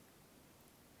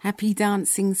Happy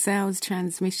Dancing Cells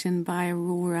transmission by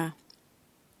AuroA'h.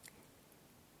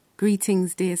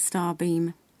 Greetings, dear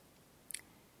Starbeam.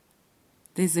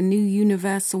 There's a new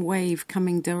universal wave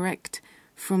coming direct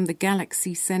from the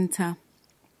galaxy center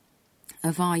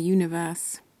of our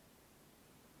universe,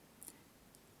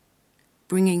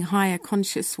 bringing higher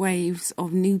conscious waves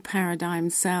of new paradigm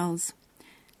cells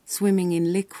swimming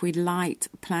in liquid light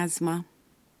plasma,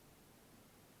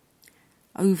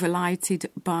 overlighted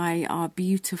by our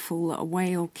beautiful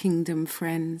whale kingdom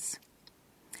friends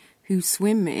who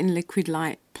swim in liquid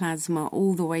light plasma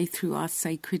all the way through our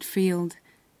sacred field.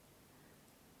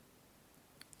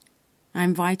 I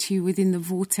invite you within the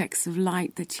vortex of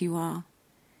light that you are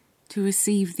to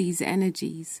receive these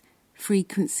energies,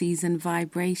 frequencies and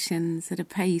vibrations at a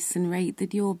pace and rate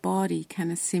that your body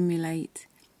can assimilate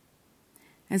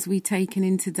as we take an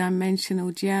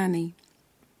interdimensional journey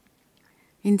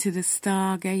into the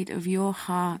stargate of your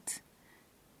heart,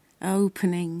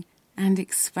 opening and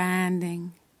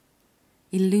expanding,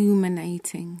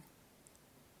 illuminating,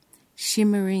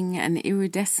 shimmering and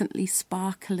iridescently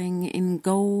sparkling in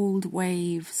gold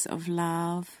waves of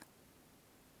love.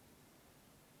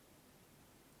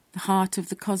 The heart of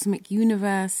the cosmic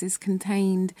universe is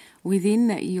contained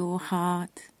within your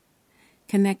heart,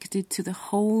 connected to the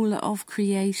whole of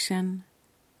creation.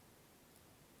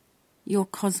 Your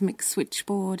cosmic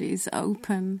switchboard is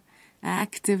open,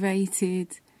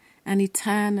 activated, and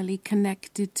eternally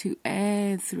connected to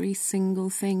every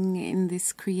single thing in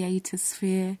this creator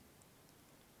sphere.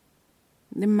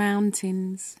 The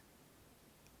mountains,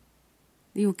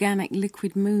 the organic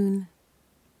liquid moon,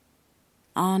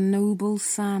 our noble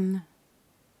sun,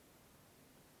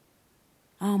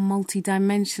 our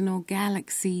multidimensional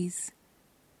galaxies,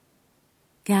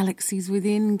 galaxies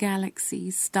within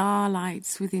galaxies,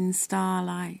 starlights within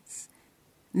starlights,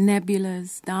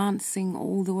 nebulas dancing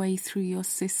all the way through your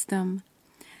system,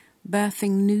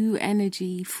 birthing new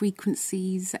energy,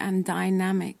 frequencies and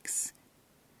dynamics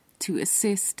to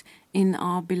assist in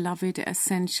our beloved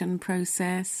ascension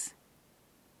process.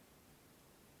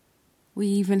 We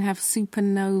even have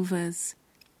supernovas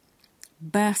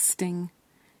bursting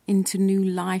into new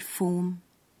life form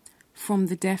from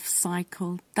the death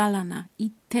cycle. Dalana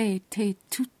ite te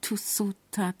tutu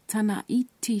sota tana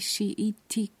iti shi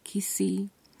iti kisi,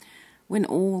 when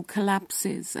all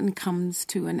collapses and comes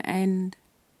to an end.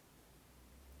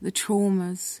 The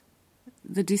traumas,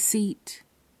 the deceit,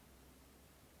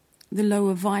 the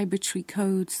lower vibratory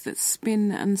codes that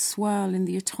spin and swirl in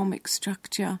the atomic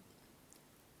structure,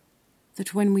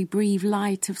 that when we breathe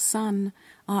light of sun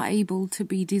are able to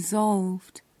be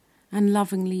dissolved and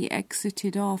lovingly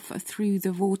exited off through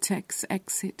the vortex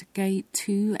exit gate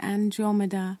to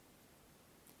Andromeda,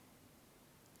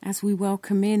 as we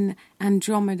welcome in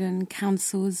Andromedan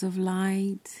councils of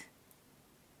light.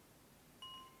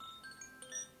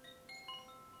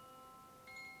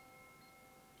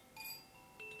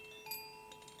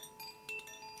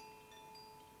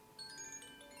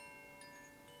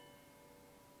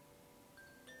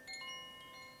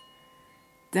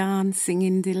 Dancing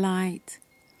in delight,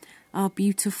 our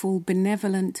beautiful,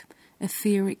 benevolent,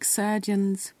 etheric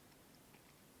surgeons,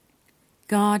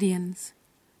 guardians,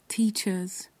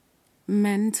 teachers,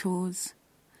 mentors,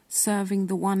 serving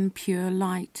the one pure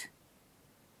light.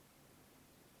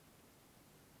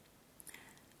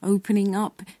 Opening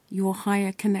up your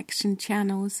higher connection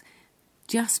channels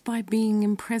just by being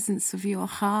in presence of your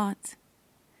heart.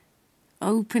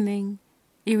 Opening,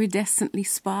 iridescently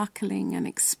sparkling and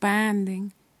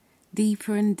expanding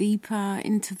deeper and deeper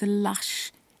into the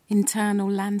lush internal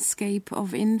landscape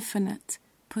of infinite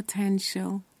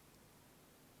potential.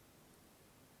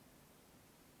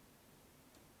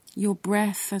 Your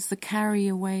breath as the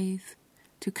carrier wave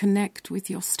to connect with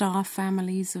your star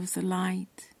families of the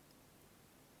light.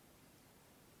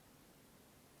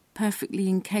 Perfectly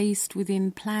encased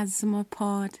within plasma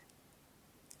pod,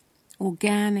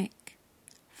 organic,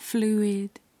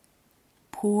 fluid,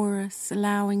 porous,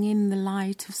 allowing in the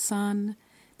light of sun,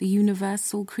 the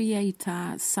universal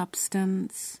creator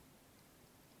substance.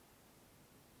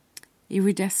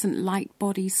 Iridescent light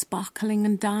body sparkling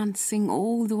and dancing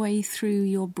all the way through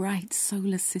your bright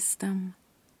solar system.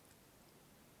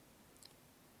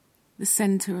 The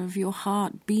center of your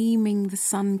heart beaming the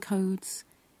sun codes,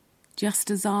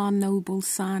 just as our noble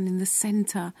sun in the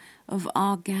center of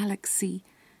our galaxy,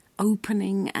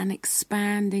 opening and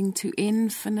expanding to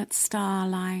infinite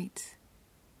starlight.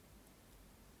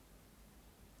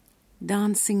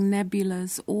 Dancing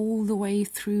nebulas all the way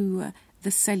through the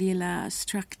cellular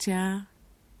structure.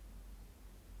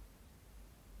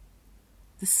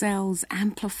 The cells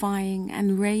amplifying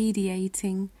and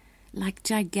radiating like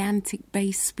gigantic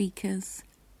bass speakers,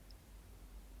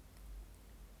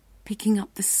 picking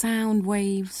up the sound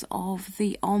waves of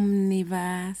the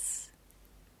omniverse.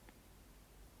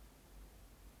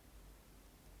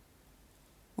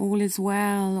 All is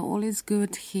well, all is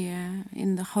good here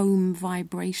in the home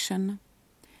vibration.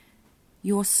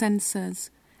 Your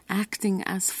sensors acting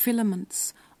as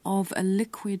filaments of a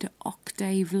liquid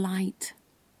octave light.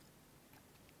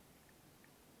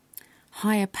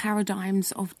 Higher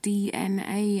paradigms of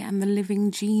DNA and the living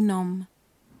genome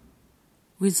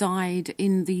reside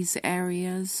in these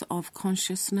areas of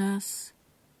consciousness.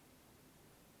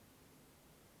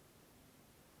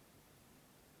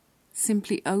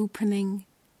 Simply opening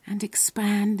and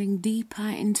expanding deeper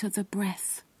into the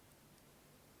breath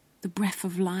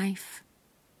of life,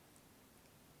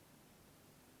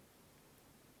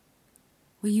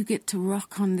 where you get to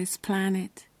rock on this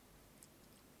planet,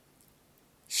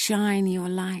 shine your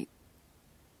light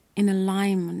in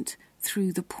alignment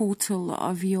through the portal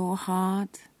of your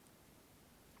heart,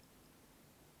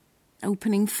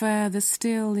 opening further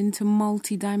still into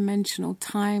multi-dimensional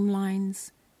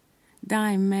timelines,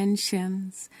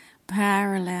 dimensions,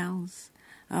 parallels,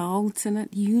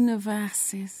 alternate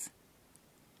universes.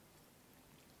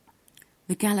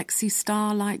 The galaxy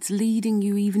starlights leading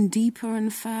you even deeper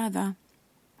and further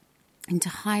into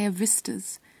higher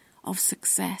vistas of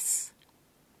success.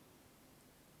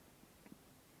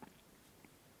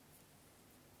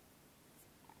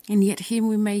 And yet here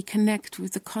we may connect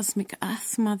with the cosmic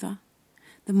Earth Mother,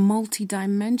 the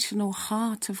multi-dimensional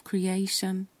heart of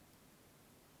creation,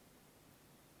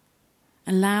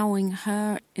 allowing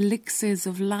her elixirs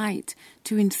of light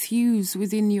to infuse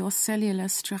within your cellular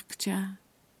structure.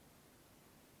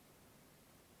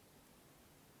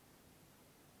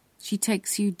 She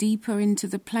takes you deeper into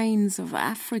the plains of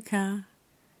Africa.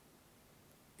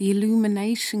 The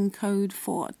illumination code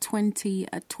for 2020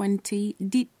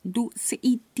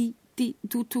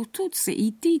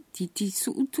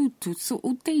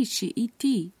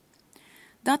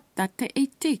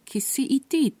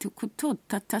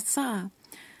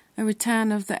 a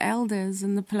return of the elders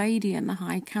and the Palladian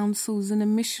high councils and the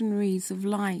missionaries of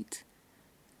light,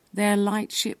 their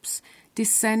light ships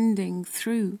descending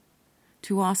through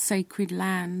to our sacred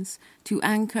lands to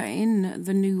anchor in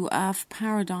the new earth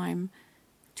paradigm,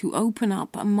 to open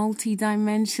up a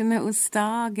multi-dimensional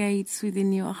stargates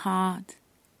within your heart.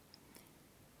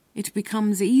 It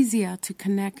becomes easier to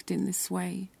connect in this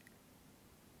way,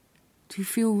 to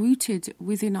feel rooted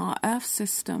within our earth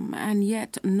system and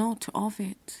yet not of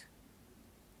it.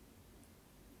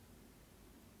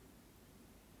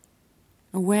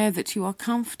 Aware that you are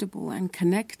comfortable and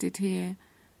connected here,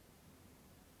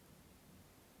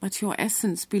 but your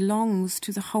essence belongs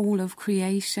to the whole of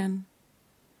creation.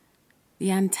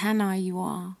 The antenna you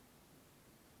are,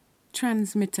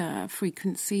 transmitter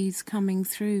frequencies coming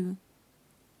through.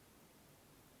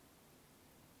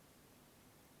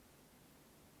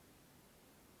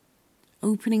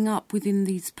 Opening up within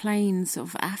these plains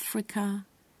of Africa,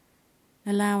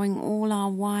 allowing all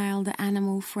our wild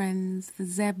animal friends, the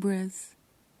zebras,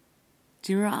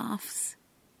 giraffes,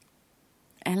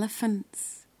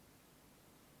 elephants,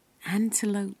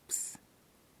 antelopes,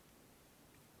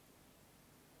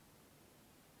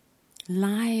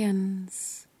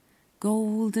 lions,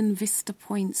 golden vista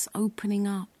points opening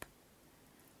up,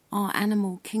 our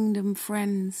animal kingdom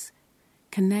friends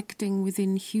connecting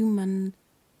within human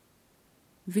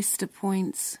vista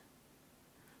points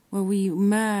where we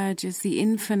merge as the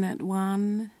infinite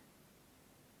one.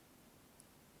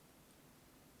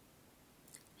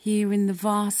 Here in the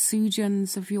vast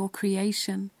sujans of your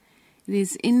creation, it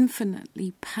is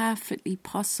infinitely, perfectly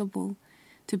possible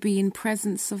to be in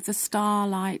presence of the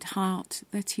starlight heart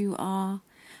that you are,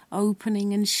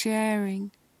 opening and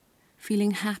sharing,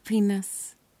 feeling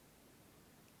happiness.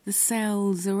 The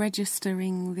cells are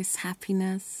registering this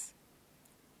happiness.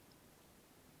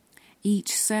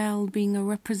 Each cell being a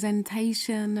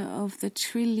representation of the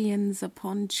trillions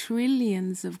upon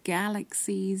trillions of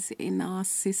galaxies in our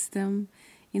system,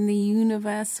 in the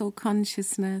universal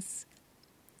consciousness,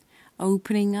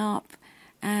 opening up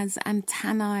as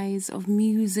antennae of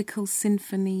musical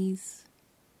symphonies.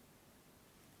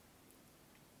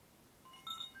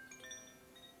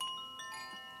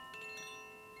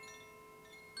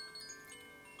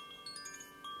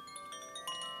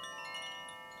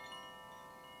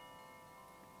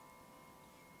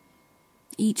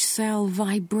 Each cell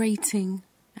vibrating,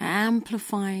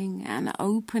 amplifying and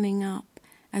opening up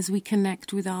as we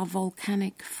connect with our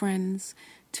volcanic friends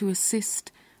to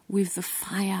assist with the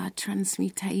fire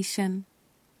transmutation.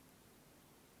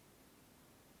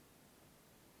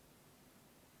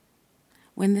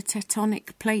 when the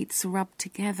tectonic plates rub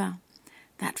together,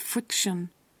 that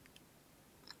friction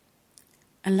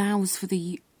allows for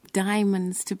the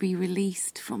diamonds to be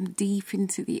released from deep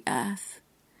into the earth,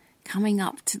 coming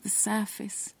up to the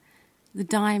surface. The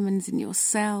diamonds in your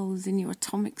cells, in your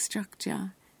atomic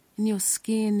structure, in your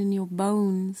skin, in your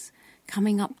bones,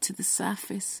 coming up to the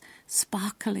surface,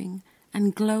 sparkling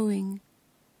and glowing,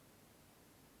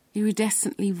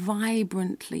 iridescently,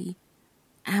 vibrantly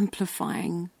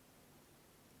amplifying.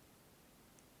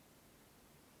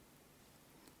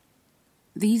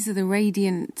 These are the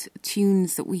radiant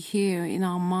tunes that we hear in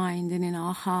our mind and in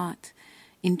our heart,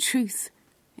 in truth,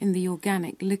 in the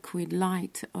organic liquid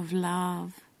light of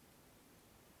love.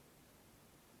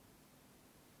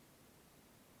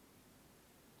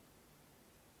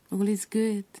 All is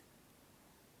good,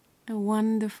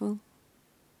 wonderful,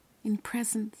 in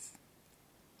presence.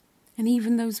 And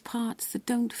even those parts that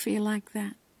don't feel like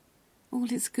that,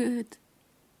 all is good,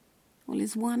 all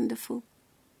is wonderful,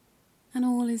 and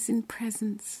all is in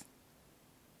presence.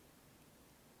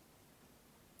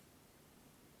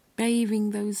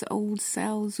 Bathing those old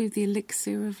cells with the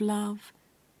elixir of love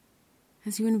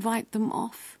as you invite them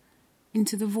off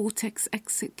into the vortex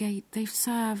exit gate. They've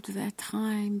served their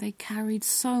time. They carried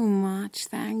so much.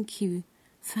 Thank you.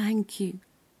 Thank you.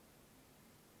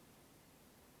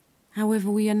 However,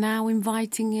 we are now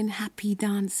inviting in happy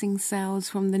dancing cells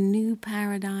from the new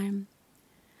paradigm.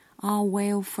 Our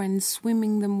whale friends,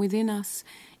 swimming them within us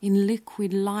in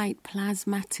liquid light,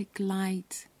 plasmatic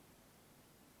light.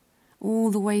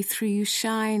 All the way through you,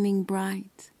 shining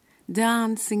bright,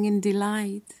 dancing in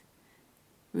delight.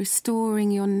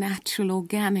 Restoring your natural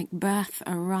organic birth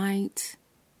aright,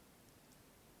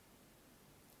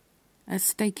 as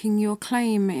staking your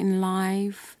claim in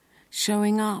life,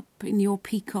 showing up in your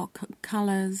peacock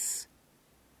colours,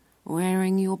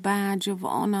 wearing your badge of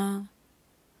honour,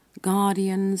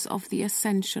 guardians of the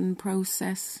ascension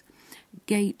process,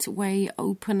 gateway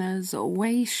openers or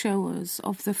way showers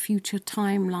of the future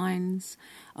timelines,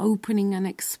 opening and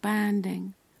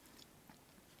expanding.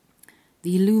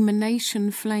 The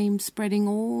illumination flame spreading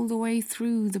all the way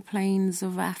through the plains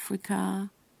of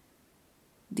Africa,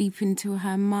 deep into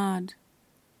her mud,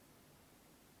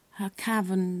 her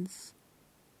caverns,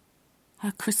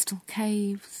 her crystal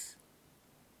caves,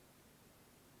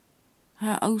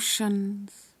 her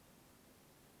oceans,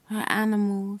 her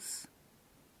animals,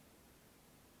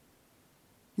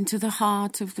 into the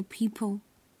heart of the people,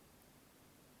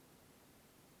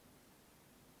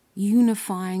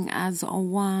 unifying as a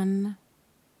one.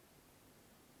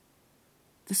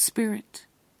 The spirit,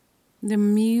 the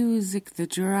music, the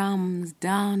drums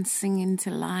dancing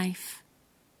into life.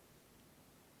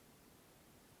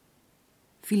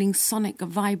 Feeling sonic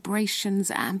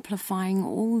vibrations amplifying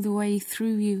all the way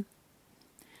through you.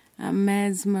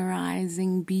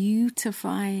 Mesmerizing,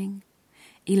 beautifying,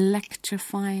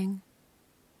 electrifying.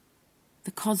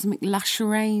 The cosmic lush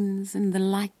rains and the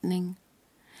lightning.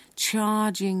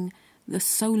 Charging the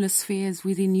solar spheres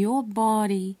within your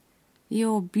body.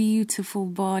 Your beautiful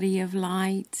body of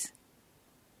light.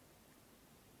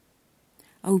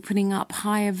 Opening up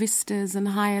higher vistas and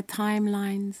higher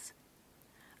timelines.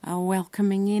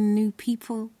 Welcoming in new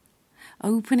people.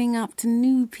 Opening up to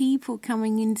new people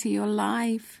coming into your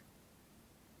life.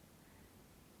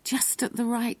 Just at the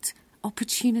right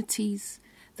opportunities,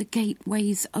 the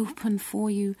gateways open for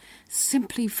you,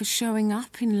 simply for showing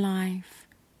up in life,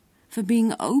 for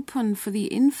being open for the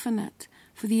infinite,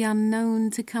 for the unknown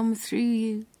to come through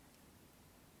you,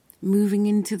 moving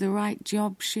into the right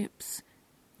job ships,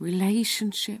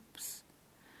 relationships,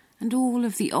 and all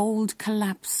of the old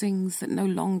collapsings that no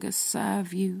longer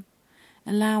serve you,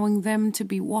 allowing them to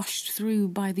be washed through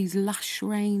by these lush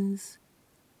rains.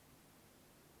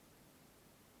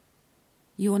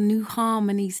 Your new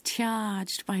harmonies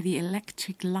charged by the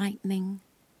electric lightning.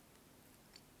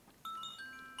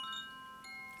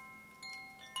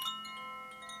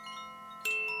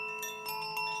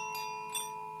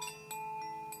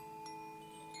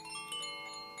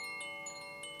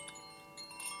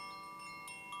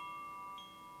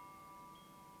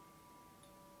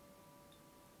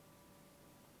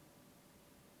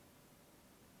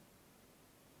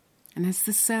 And as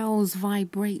the cells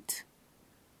vibrate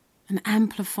and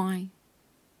amplify,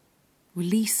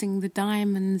 releasing the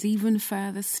diamonds even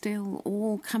further still,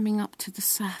 all coming up to the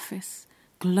surface,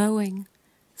 glowing,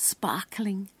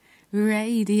 sparkling,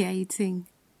 radiating.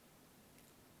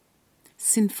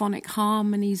 Symphonic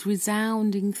harmonies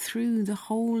resounding through the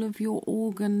whole of your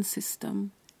organ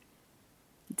system,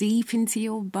 deep into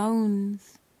your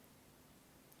bones,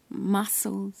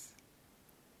 muscles,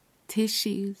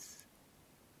 tissues,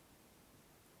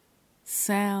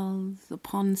 cells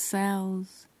upon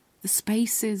cells, the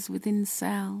spaces within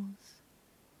cells.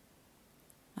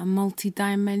 A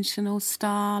multi-dimensional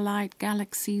starlight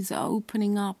galaxies are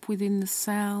opening up within the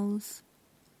cells,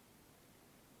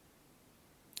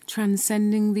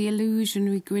 transcending the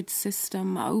illusionary grid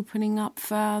system, opening up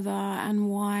further and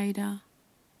wider,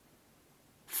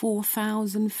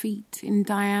 4,000 feet in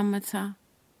diameter,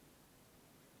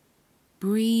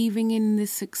 breathing in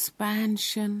this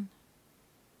expansion,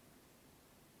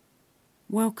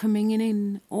 welcoming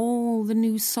in all the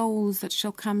new souls that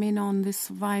shall come in on this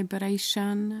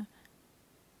vibration.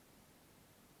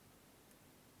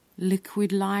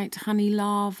 Liquid light, honey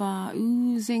lava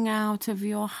oozing out of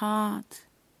your heart.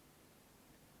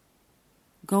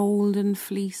 Golden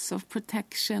fleece of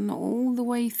protection all the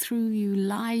way through you,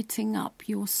 lighting up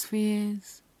your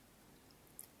spheres.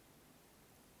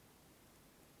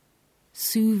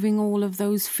 Soothing all of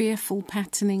those fearful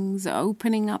patternings,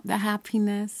 opening up the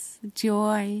happiness,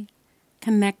 joy,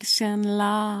 connection,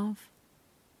 love.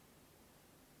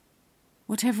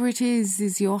 Whatever it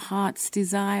is your heart's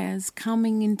desires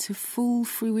coming into full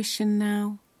fruition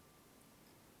now.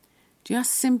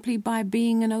 Just simply by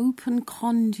being an open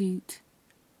conduit,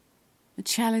 a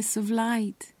chalice of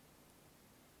light,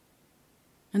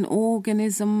 an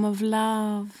organism of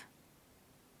love.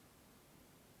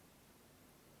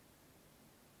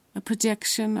 A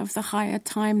projection of the higher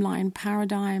timeline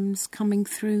paradigms coming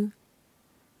through,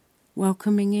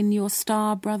 welcoming in your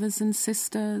star brothers and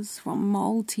sisters from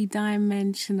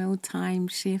multi-dimensional time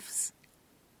shifts,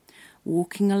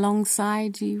 walking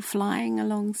alongside you, flying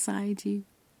alongside you,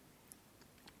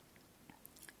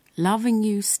 loving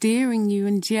you, steering you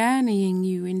and journeying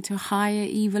you into higher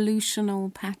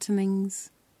evolutional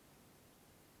patternings,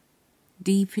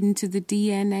 deep into the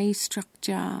DNA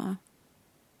structure.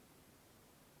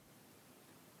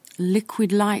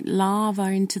 Liquid light lava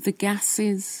into the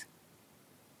gases,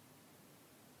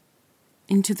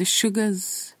 into the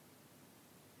sugars,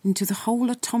 into the whole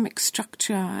atomic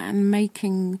structure and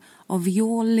making of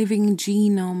your living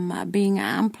genome being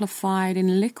amplified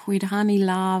in liquid honey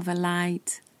lava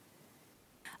light.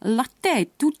 Latte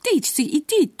tuti si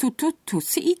iti tututu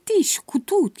si iti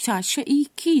shkutucha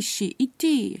sheiki shi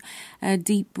iti. A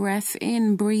deep breath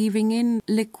in, breathing in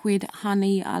liquid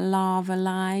honey lava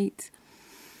light.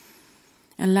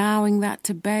 Allowing that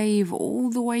to bathe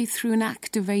all the way through and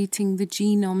activating the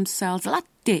genome cells.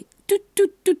 Latte, tu,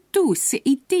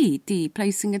 si,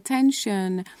 placing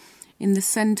attention in the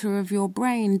center of your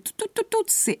brain.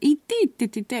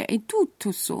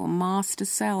 So master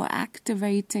cell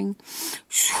activating.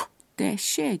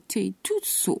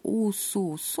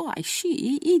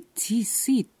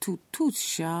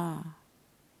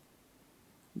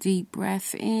 Deep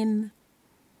breath in.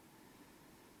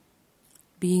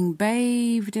 Being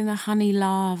bathed in the honey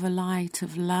lava light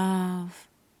of love,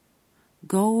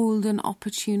 golden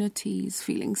opportunities,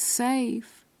 feeling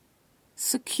safe,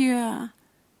 secure,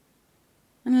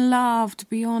 and loved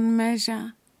beyond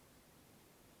measure.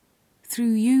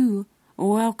 Through you,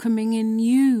 welcoming in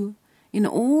you, in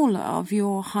all of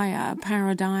your higher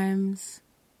paradigms.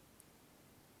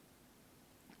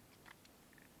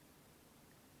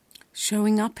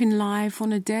 Showing up in life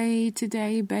on a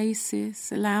day-to-day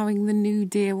basis, allowing the new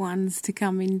dear ones to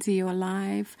come into your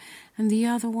life and the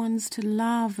other ones to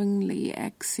lovingly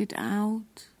exit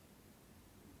out.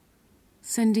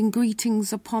 Sending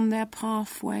greetings upon their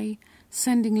pathway,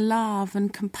 sending love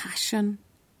and compassion.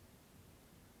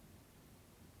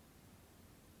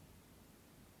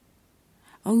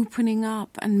 Opening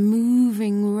up and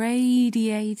moving,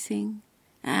 radiating,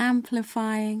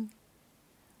 amplifying.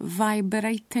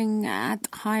 Vibrating at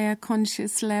higher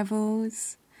conscious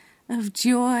levels of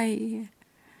joy.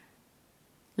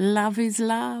 Love is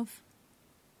love.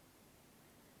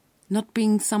 Not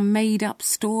being some made-up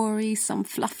story, some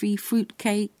fluffy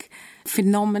fruitcake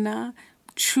phenomena.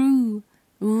 True,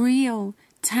 real,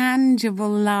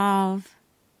 tangible love.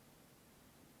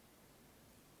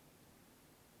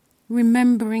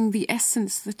 Remembering the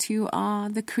essence that you are,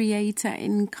 the creator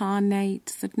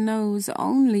incarnate that knows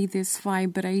only this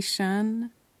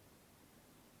vibration.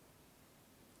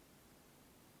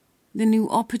 The new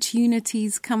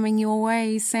opportunities coming your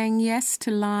way, saying yes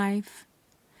to life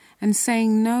and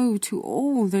saying no to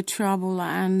all the trouble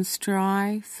and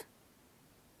strife.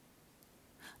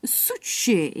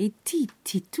 Suche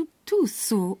ititi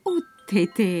tutuso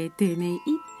utete tene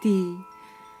iti.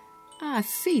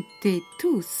 As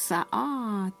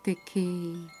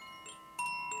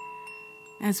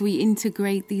we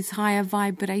integrate these higher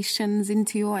vibrations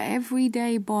into your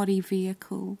everyday body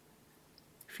vehicle,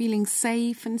 feeling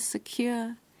safe and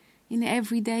secure in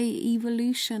everyday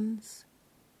evolutions,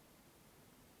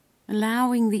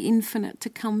 allowing the infinite to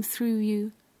come through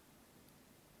you,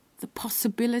 the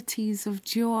possibilities of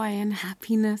joy and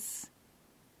happiness,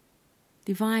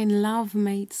 divine love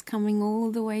mates coming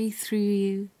all the way through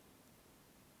you,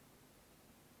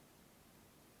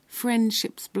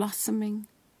 friendships blossoming,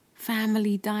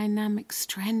 family dynamics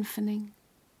strengthening,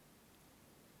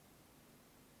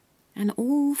 and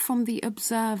all from the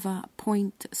observer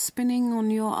point spinning on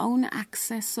your own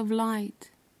axis of light.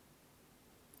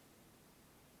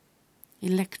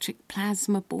 Electric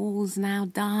plasma balls now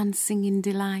dancing in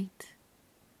delight,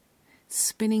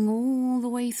 spinning all the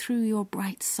way through your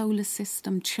bright solar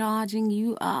system, charging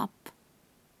you up,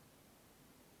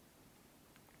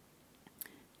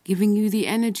 giving you the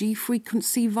energy,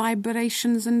 frequency,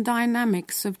 vibrations and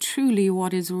dynamics of truly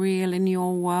what is real in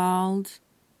your world.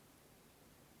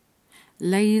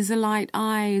 Laser light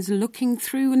eyes looking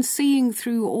through and seeing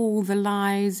through all the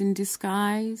lies in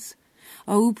disguise,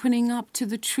 opening up to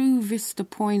the true vista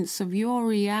points of your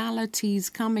realities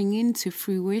coming into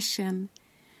fruition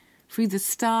through the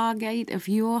stargate of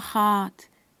your heart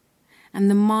and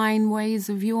the mind ways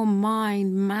of your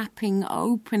mind mapping,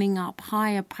 opening up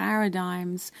higher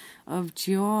paradigms of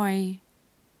joy.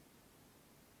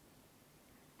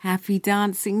 Happy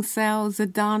dancing cells are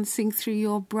dancing through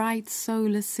your bright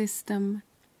solar system,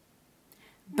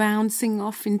 bouncing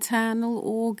off internal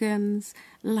organs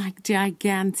like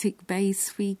gigantic bass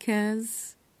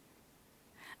speakers,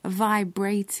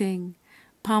 vibrating,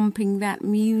 pumping that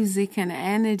music and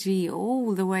energy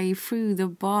all the way through the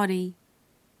body.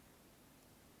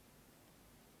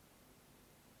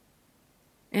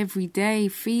 Every day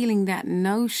feeling that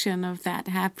notion of that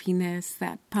happiness,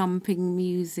 that pumping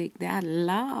music, that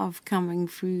love coming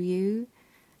through you.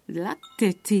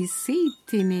 Latte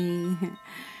sitini.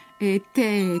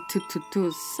 Ete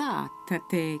tututu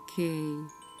satateke.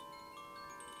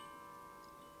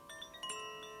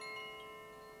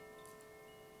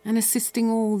 And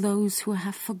assisting all those who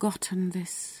have forgotten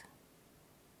this.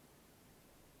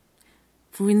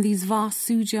 For in these vast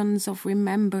sujans of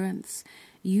remembrance,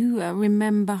 you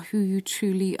remember who you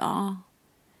truly are,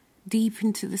 deep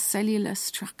into the cellular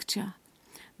structure,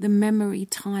 the memory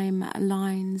time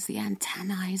lines, the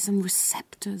antennae and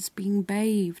receptors being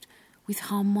bathed with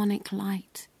harmonic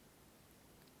light.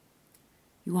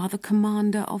 You are the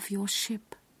commander of your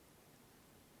ship.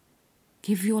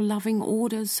 Give your loving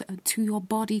orders to your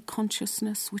body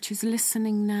consciousness, which is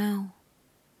listening now.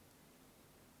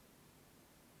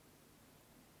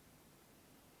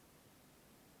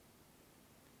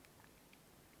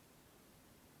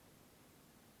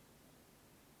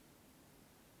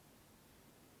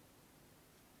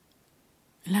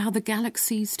 Allow the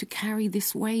galaxies to carry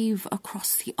this wave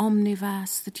across the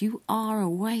omniverse that you are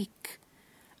awake,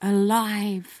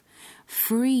 alive,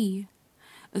 free,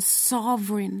 a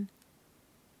sovereign,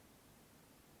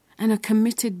 and a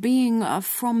committed being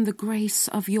from the grace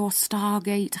of your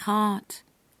stargate heart.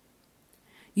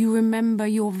 You remember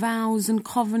your vows and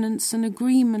covenants and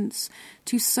agreements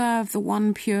to serve the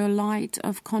one pure light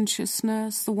of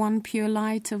consciousness, the one pure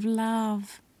light of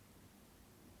love.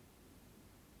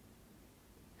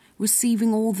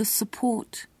 Receiving all the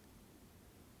support,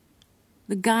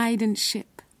 the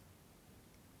guidance-ship,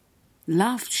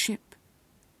 love-ship,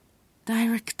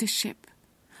 directorship,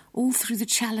 all through the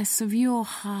chalice of your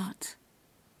heart.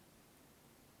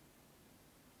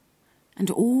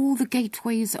 And all the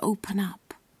gateways open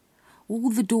up, all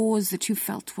the doors that you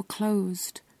felt were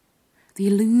closed, the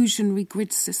illusionary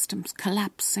grid systems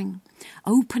collapsing,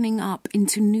 opening up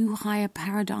into new higher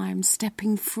paradigms,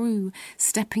 stepping free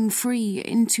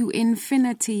into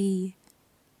infinity,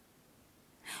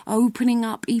 opening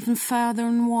up even further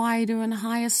and wider and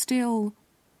higher still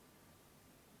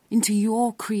into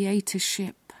your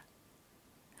creatorship.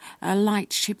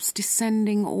 Light ships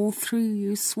descending all through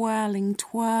you, swirling,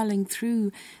 twirling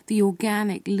through the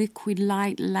organic liquid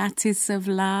light lattice of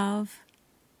love.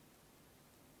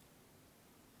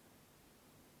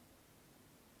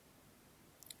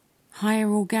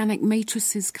 Higher organic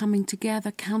matrices coming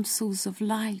together, councils of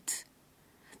light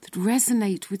that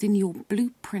resonate within your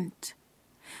blueprint,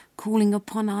 calling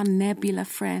upon our nebula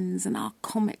friends and our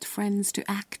comet friends to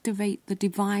activate the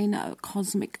divine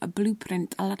cosmic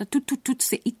blueprint.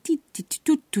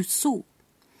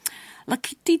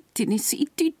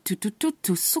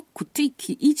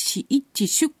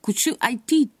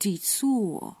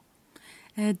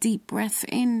 A deep breath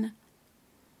in,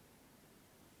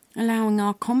 allowing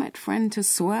our comet friend to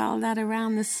swirl that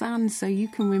around the sun so you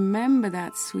can remember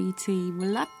that, sweetie.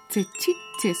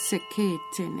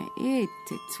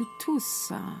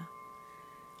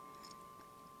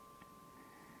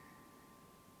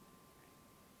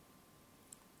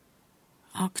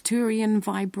 Arcturian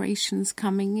vibrations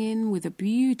coming in with a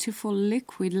beautiful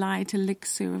liquid light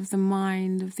elixir of the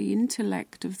mind, of the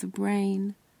intellect, of the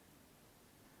brain.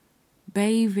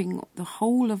 Bathing the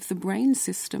whole of the brain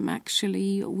system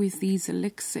actually with these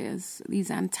elixirs, these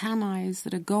antennae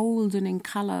that are golden in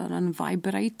color and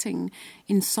vibrating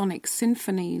in sonic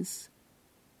symphonies.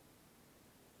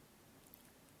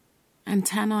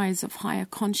 Antennae of higher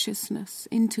consciousness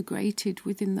integrated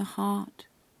within the heart.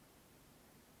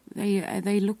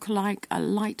 They look like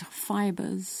light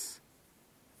fibers.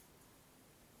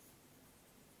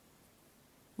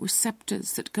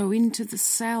 Receptors that go into the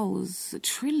cells,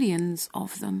 trillions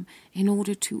of them, in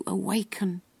order to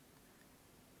awaken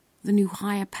the new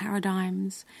higher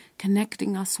paradigms,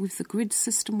 connecting us with the grid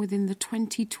system within the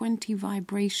 2020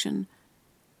 vibration.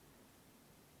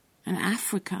 And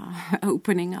Africa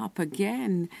opening up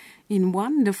again in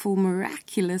wonderful,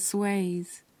 miraculous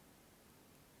ways.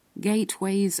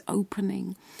 Gateways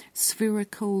opening,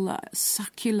 spherical,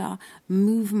 circular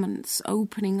movements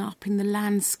opening up in the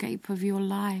landscape of your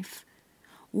life.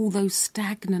 All those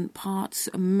stagnant parts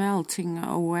are melting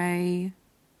away,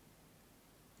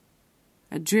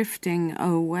 drifting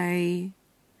away.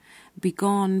 Be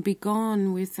gone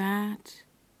with that.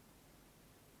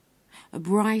 A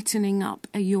brightening up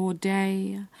your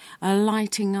day, a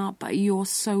lighting up your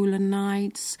solar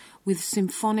nights with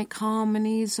symphonic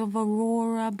harmonies of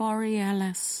AuroA'h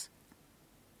Borealis.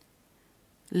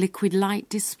 Liquid light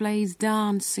displays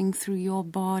dancing through your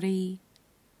body,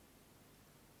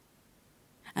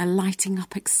 a lighting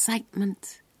up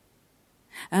excitement,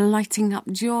 a lighting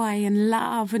up joy and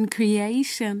love and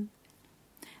creation,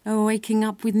 a waking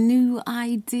up with new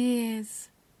ideas.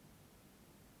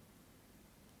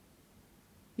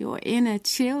 Your inner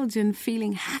children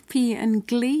feeling happy and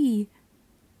glee,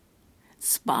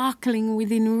 sparkling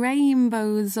within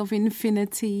rainbows of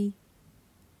infinity.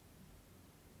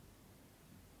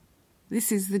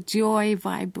 This is the joy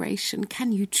vibration.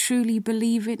 Can you truly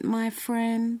believe it, my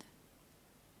friend?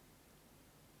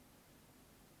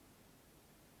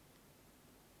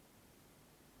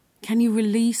 Can you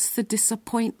release the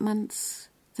disappointments,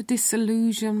 the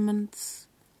disillusionments,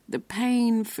 the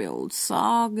pain-filled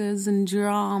sagas and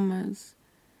dramas?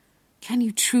 Can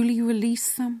you truly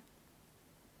release them?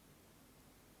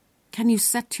 Can you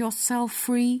set yourself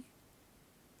free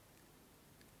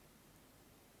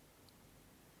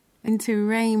into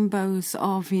rainbows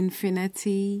of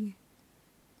infinity?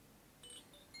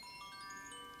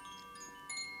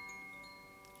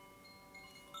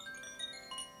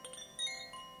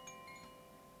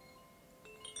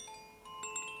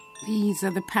 These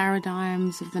are the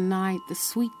paradigms of the night, the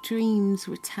sweet dreams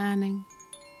returning,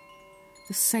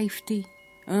 the safety,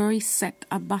 a reset,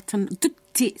 a button.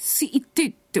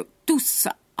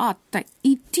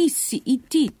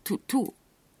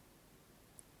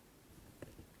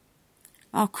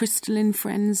 Our crystalline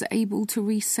friends able to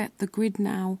reset the grid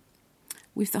now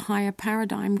with the higher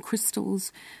paradigm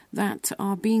crystals that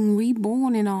are being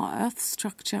reborn in our earth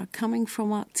structure, coming from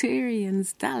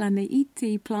Arcturians,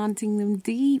 Dalanaiti, planting them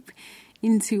deep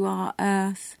into our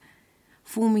earth,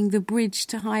 forming the bridge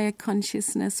to higher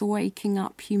consciousness, waking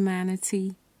up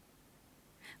humanity.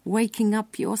 Waking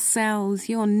up your cells,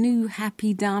 your new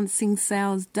happy dancing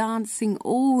cells, dancing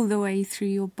all the way through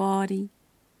your body.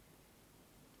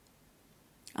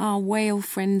 Our whale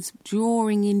friends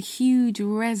drawing in huge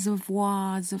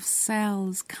reservoirs of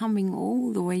cells coming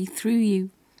all the way through you,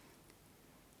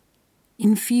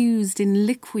 infused in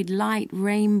liquid light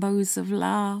rainbows of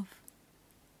love,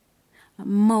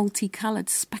 multicolored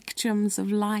spectrums of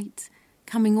light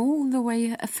coming all the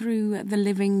way through the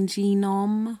living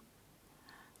genome.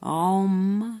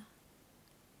 Om.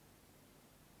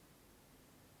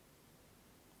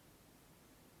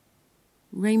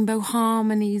 Rainbow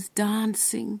harmonies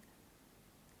dancing,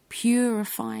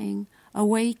 purifying,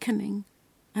 awakening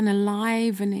and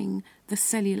enlivening the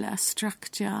cellular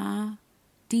structure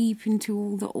deep into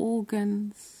all the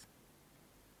organs,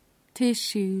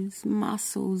 tissues,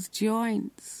 muscles,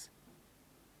 joints,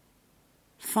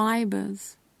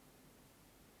 fibers,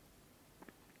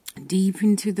 deep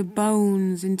into the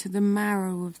bones, into the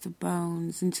marrow of the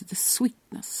bones, into the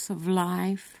sweetness of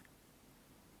life.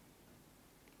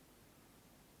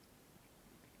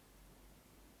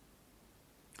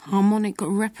 Harmonic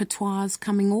repertoires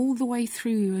coming all the way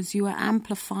through as you are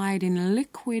amplified in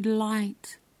liquid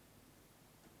light.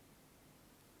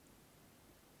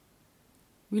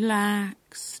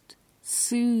 Relaxed,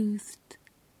 soothed,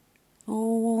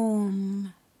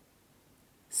 warm,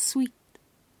 sweet,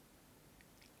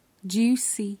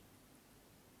 juicy,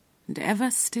 and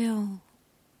ever still.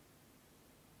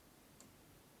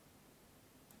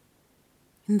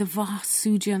 in the vast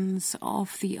sujans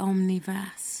of the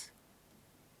omniverse.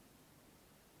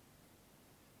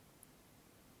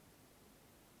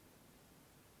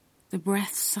 The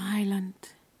breath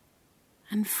silent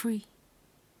and free.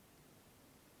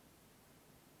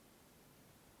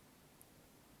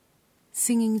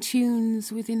 Singing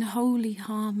tunes within holy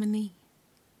harmony.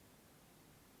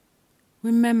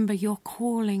 Remember your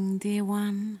calling, dear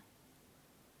one.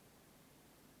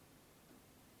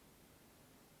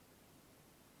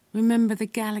 Remember the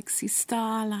galaxy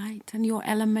starlight and your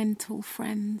elemental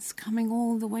friends coming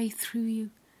all the way through you,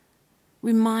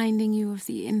 reminding you of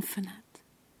the infinite,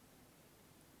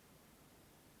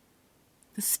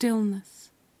 the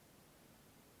stillness,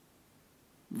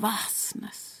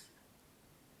 vastness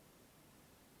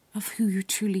of who you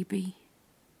truly be.